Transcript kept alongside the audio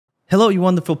Hello, you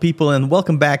wonderful people, and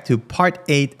welcome back to part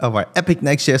 8 of our epic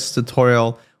Next.js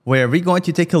tutorial, where we're going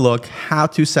to take a look how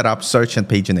to set up search and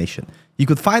pagination. You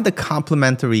could find the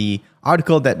complimentary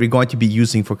article that we're going to be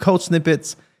using for code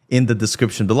snippets in the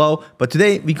description below. But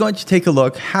today, we're going to take a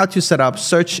look how to set up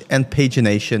search and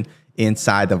pagination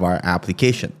inside of our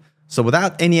application. So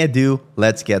without any ado,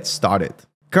 let's get started.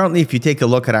 Currently, if you take a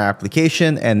look at our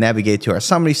application and navigate to our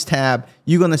summaries tab,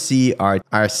 you're going to see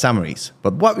our summaries.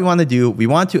 But what we want to do, we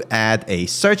want to add a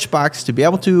search box to be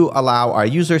able to allow our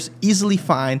users easily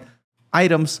find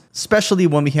items, especially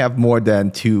when we have more than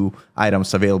 2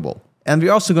 items available. And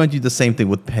we're also going to do the same thing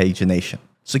with pagination.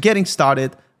 So getting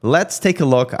started, let's take a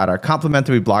look at our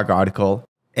complimentary blog article.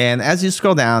 And as you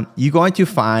scroll down, you're going to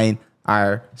find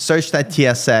our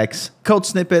Search.tsx code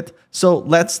snippet. So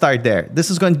let's start there. This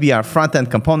is going to be our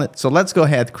front-end component. So let's go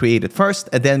ahead, create it first,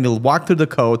 and then we'll walk through the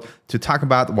code to talk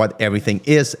about what everything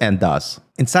is and does.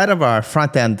 Inside of our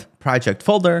front-end project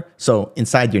folder, so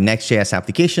inside your Next.js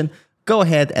application, go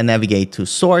ahead and navigate to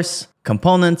Source,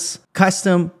 Components,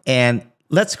 Custom, and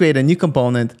let's create a new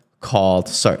component called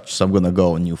Search. So I'm going to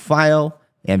go New File,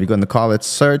 and we're going to call it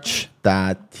Search.tsx.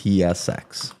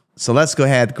 So let's go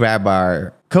ahead, grab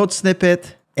our code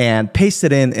snippet, and paste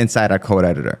it inside our code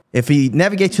editor. If we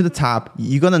navigate to the top,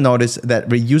 you're going to notice that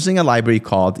we're using a library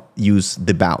called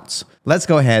useDebounce. Let's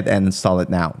go ahead and install it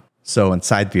now. So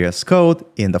inside VS Code,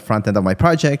 in the front end of my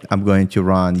project, I'm going to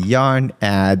run yarn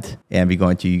add, and we're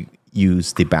going to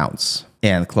use debounce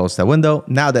and close that window.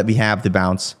 Now that we have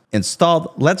debounce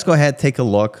installed, let's go ahead and take a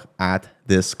look at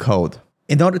this code.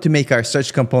 In order to make our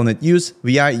search component use,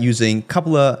 we are using a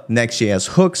couple of Next.js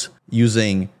hooks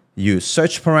using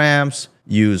useSearchParams,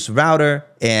 useRouter,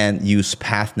 and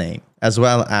usePathname, as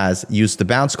well as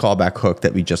useDebounceCallback hook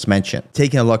that we just mentioned.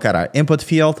 Taking a look at our input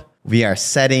field, we are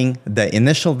setting the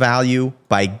initial value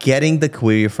by getting the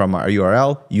query from our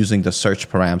URL using the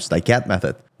search_params.get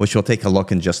method, which we'll take a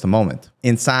look in just a moment.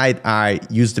 Inside our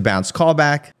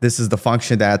useDebounceCallback, this is the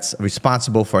function that's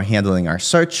responsible for handling our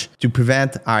search. To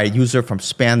prevent our user from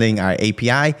spamming our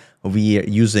API, we are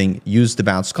using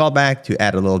useDebounceCallback to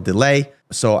add a little delay.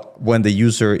 So when the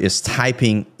user is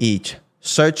typing each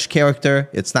search character,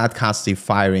 it's not constantly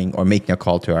firing or making a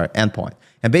call to our endpoint.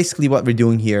 And basically what we're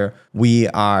doing here, we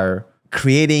are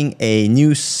creating a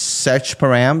new search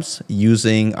params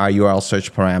using our URL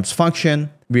search params function.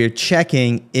 We're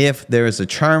checking if there is a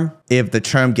term. If the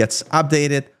term gets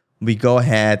updated, we go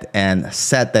ahead and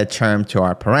set that term to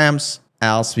our params.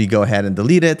 Else we go ahead and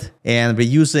delete it. And we're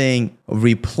using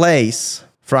replace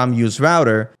from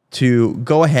useRouter to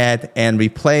go ahead and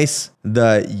replace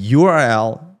the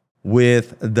URL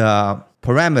with the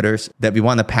parameters that we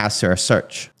want to pass to our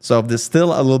search. So if this is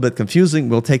still a little bit confusing,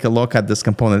 we'll take a look at this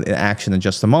component in action in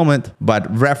just a moment. But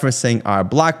referencing our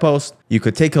blog post, you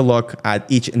could take a look at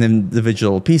each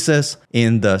individual pieces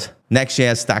in the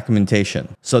Next.js documentation.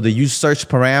 So the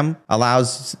useSearchParam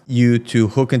allows you to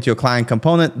hook into a client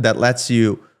component that lets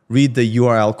you read the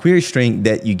URL query string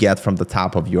that you get from the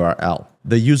top of URL.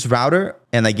 The useRouter,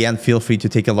 and again, feel free to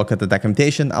take a look at the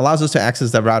documentation, allows us to access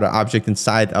the router object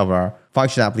inside of our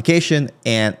function application.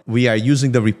 And we are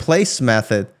using the replace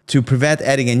method to prevent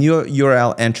adding a new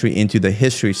URL entry into the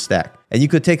history stack. And you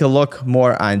could take a look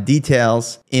more on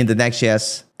details in the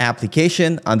Next.js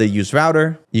application under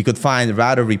useRouter. You could find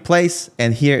router replace,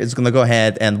 and here it's going to go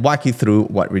ahead and walk you through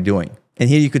what we're doing. And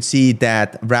here you could see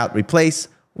that route replace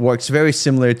works very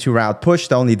similar to route push.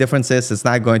 The only difference is it's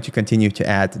not going to continue to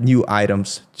add new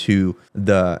items to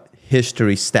the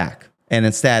history stack, and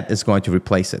instead it's going to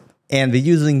replace it. And we're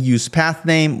using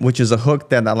usePathname, which is a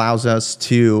hook that allows us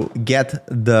to get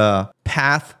the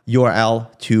path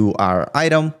URL to our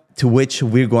item, to which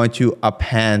we're going to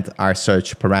append our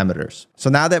search parameters. So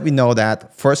now that we know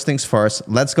that, first things first,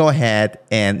 let's go ahead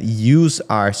and use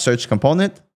our search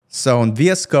component. So in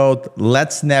VS Code,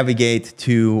 let's navigate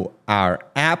to our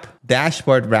app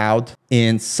dashboard route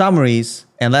in summaries,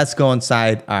 and let's go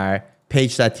inside our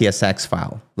page.tsx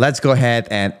file. Let's go ahead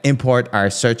and import our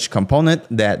search component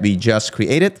that we just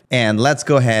created, and let's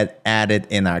go ahead and add it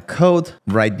in our code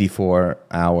right before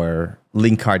our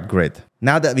link card grid.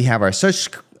 Now that we have our search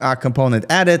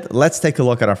component added, let's take a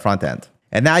look at our front end.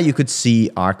 And now you could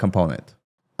see our component.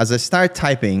 As I start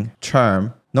typing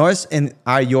term, notice in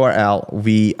our URL,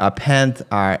 we append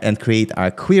and create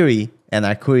our query, and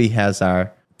our query has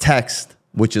our text,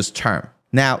 which is term.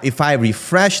 Now, if I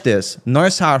refresh this,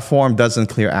 notice how our form doesn't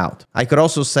clear out. I could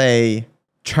also say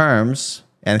terms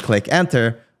and click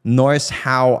enter. Notice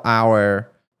how our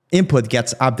input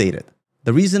gets updated.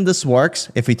 The reason this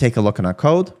works, if we take a look in our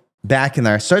code, back in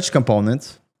our search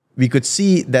component, we could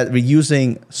see that we're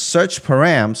using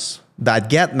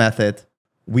searchParams.get method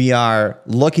we are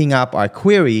looking up our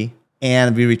query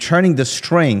and we're returning the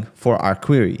string for our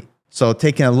query. So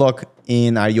taking a look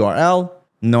in our URL,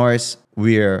 notice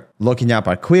we're looking up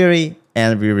our query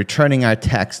and we're returning our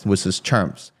text, which is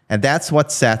terms. And that's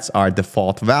what sets our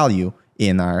default value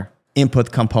in our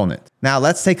input component. Now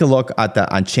let's take a look at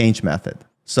the unchanged method.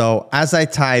 So as I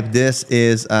type, this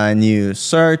is a new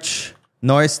search.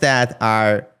 Notice that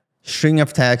our string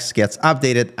of text gets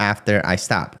updated after I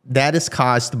stop. That is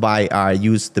caused by our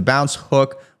use-debounce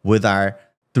hook with our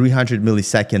 300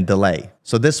 millisecond delay.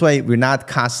 So this way, we're not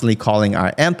constantly calling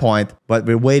our endpoint, but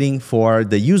we're waiting for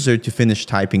the user to finish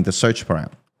typing the search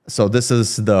param. So this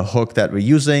is the hook that we're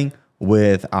using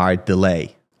with our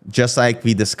delay. Just like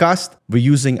we discussed, we're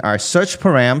using our search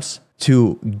params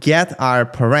to get our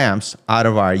params out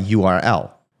of our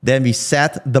URL. Then we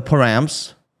set the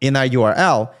params in our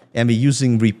URL, and we're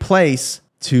using replace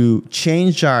to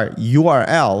change our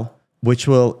URL, which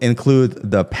will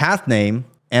include the path name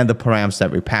and the params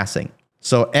that we're passing.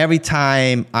 So every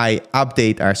time I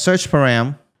update our search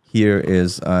param, here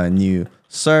is a new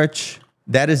search,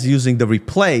 that is using the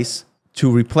replace to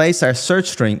replace our search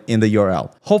string in the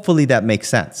URL. Hopefully that makes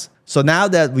sense. So now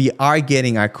that we are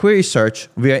getting our query search,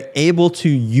 we are able to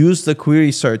use the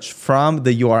query search from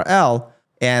the URL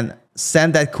and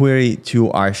send that query to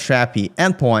our Strapi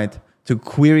endpoint to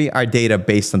query our data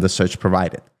based on the search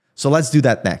provided. So let's do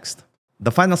that next.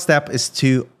 The final step is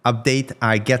to update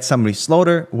our getSummaries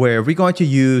loader, where we're going to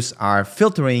use our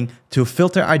filtering to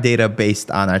filter our data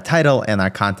based on our title and our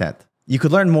content. You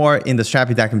could learn more in the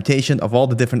Strapi documentation of all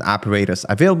the different operators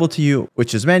available to you,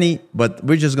 which is many, but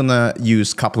we're just gonna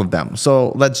use a couple of them.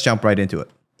 So let's jump right into it.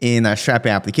 In our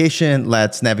Strapi application,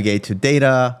 let's navigate to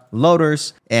data,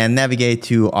 loaders, and navigate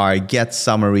to our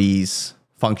getSummaries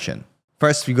function.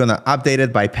 First, we're gonna update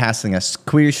it by passing a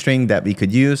query string that we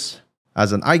could use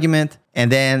as an argument.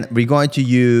 And then we're going to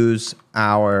use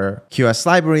our QS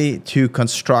library to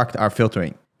construct our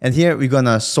filtering. And here we're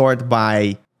gonna sort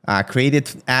by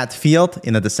created at field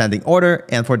in a descending order.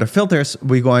 And for the filters,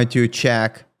 we're going to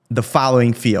check the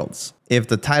following fields. If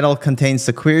the title contains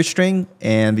the query string,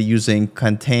 and we're using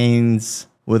contains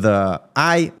with a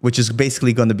I, which is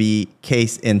basically going to be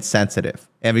case insensitive.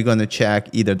 And we're going to check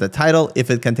either the title if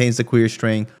it contains the query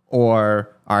string, or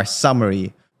our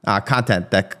summary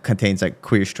content that contains a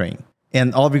query string.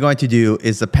 And all we're going to do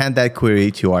is append that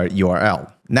query to our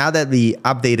URL. Now that we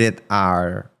updated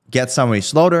our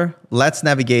getSummaries loader, let's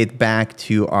navigate back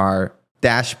to our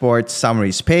dashboard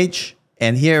summaries page.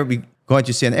 And here we're going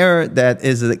to see an error that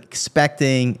is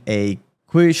expecting a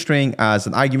query string as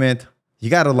an argument. You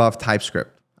gotta love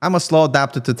TypeScript. I'm a slow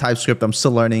adapter to TypeScript, I'm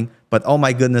still learning, but oh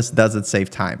my goodness, does it save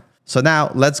time. So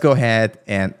now let's go ahead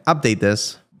and update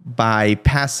this by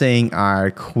passing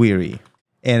our query.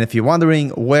 And if you're wondering,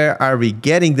 where are we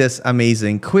getting this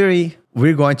amazing query?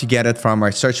 We're going to get it from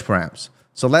our search params.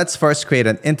 So let's first create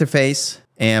an interface,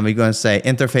 and we're going to say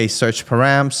interface search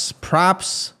params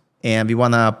props, and we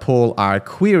want to pull our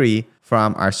query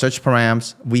from our search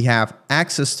params. We have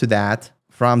access to that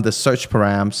from the search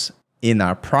params in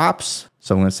our props.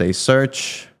 So I'm going to say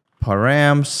search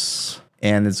params,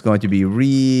 and it's going to be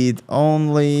read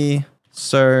only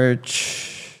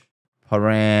search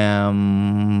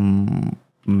params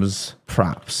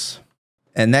props.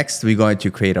 And next, we're going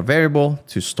to create a variable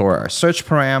to store our search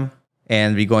param.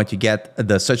 And we're going to get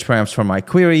the search params from my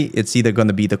query. It's either going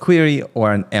to be the query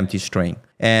or an empty string.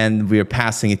 And we're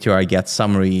passing it to our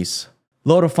getSummaries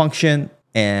loader function.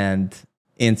 And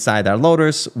inside our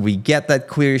loaders, we get that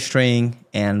query string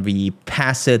and we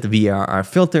pass it via our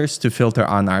filters to filter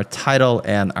on our title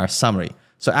and our summary.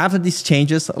 So after these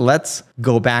changes, let's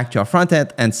go back to our front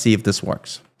end and see if this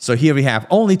works. So here we have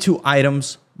only 2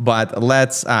 items, but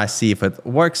let's see if it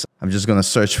works. I'm just going to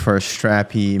search for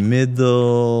Strapi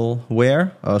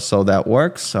middleware. So that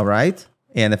works. All right.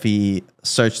 And if we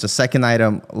search the second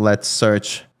item, let's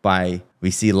search by,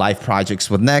 we see live projects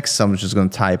with Next. So I'm just going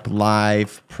to type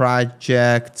live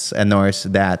projects, and notice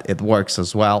that it works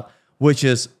as well, which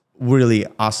is really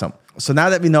awesome. So now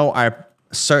that we know our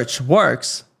search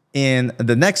works, in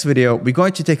the next video, we're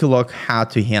going to take a look how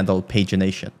to handle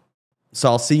pagination. So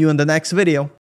I'll see you in the next video.